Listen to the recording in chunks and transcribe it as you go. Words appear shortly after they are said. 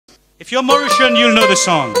If you're Mauritian, you'll know the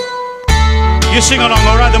song. You sing along,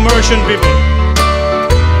 all right, the Mauritian people.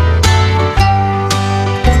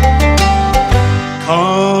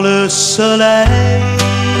 Quand le soleil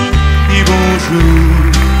dit bonjour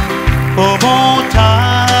aux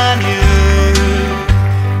montagnes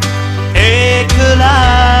et que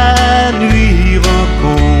la nuit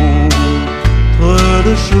rencontre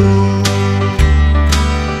le jour,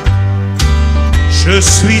 je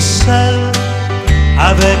suis seul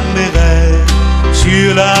avec mes rêves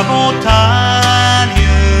sur la montagne.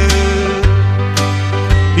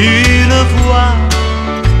 Une voix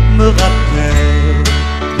me rappelle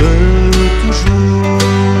toujours.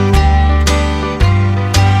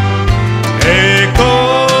 Écho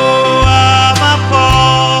à ma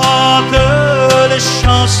porte les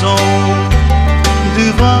chansons du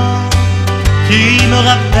vent qui me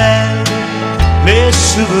rappellent les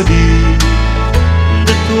souvenirs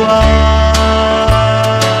de toi.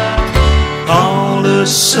 Quand le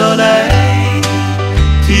soleil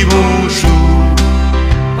dit bonjour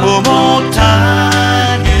aux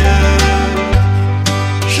montagnes,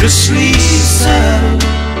 je suis seul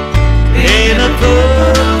et ne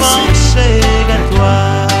peux penser qu'à toi.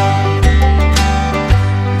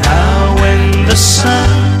 Now when the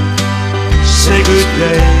sun say good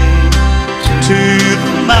day to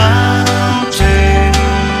the mountain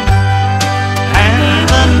and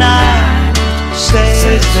the night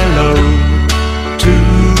says hello to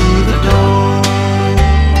the dawn,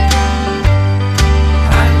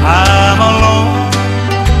 I'm alone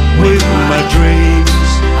with my dreams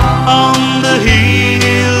on the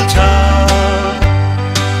hilltop.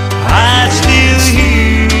 I still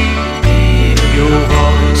hear your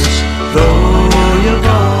voice, though you're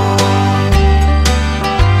gone.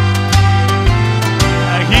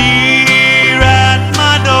 I hear at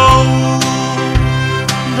my door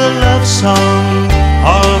the love song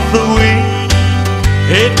of the wind.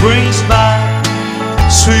 It brings back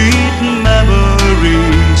sweet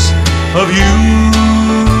memories of you.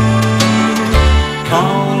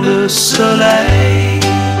 Quand le soleil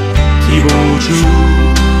dit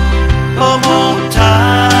bonjour aux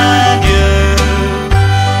montagnes,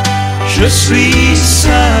 je suis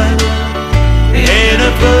seul et ne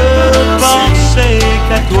peux penser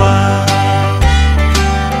qu'à toi.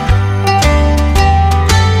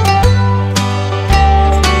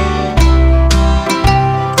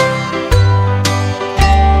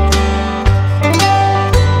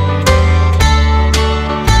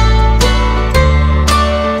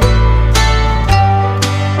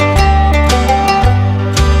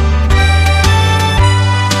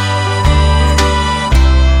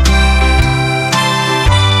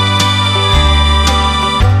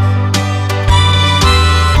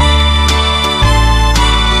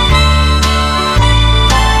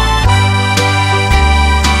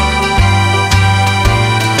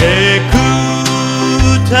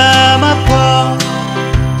 Écoute à ma porte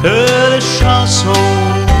les chansons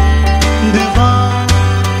du vent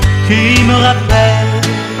qui me rappellent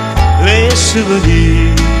les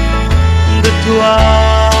souvenirs de toi.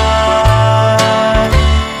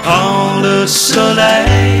 Quand le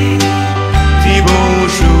soleil dit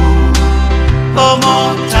bonjour aux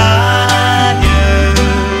montagnes,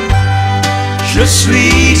 je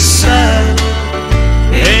suis seul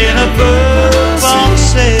et ne peux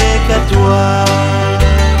penser qu'à toi.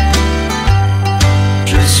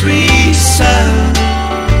 Je suis seul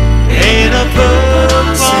et ne peux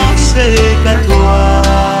penser qu'à toi.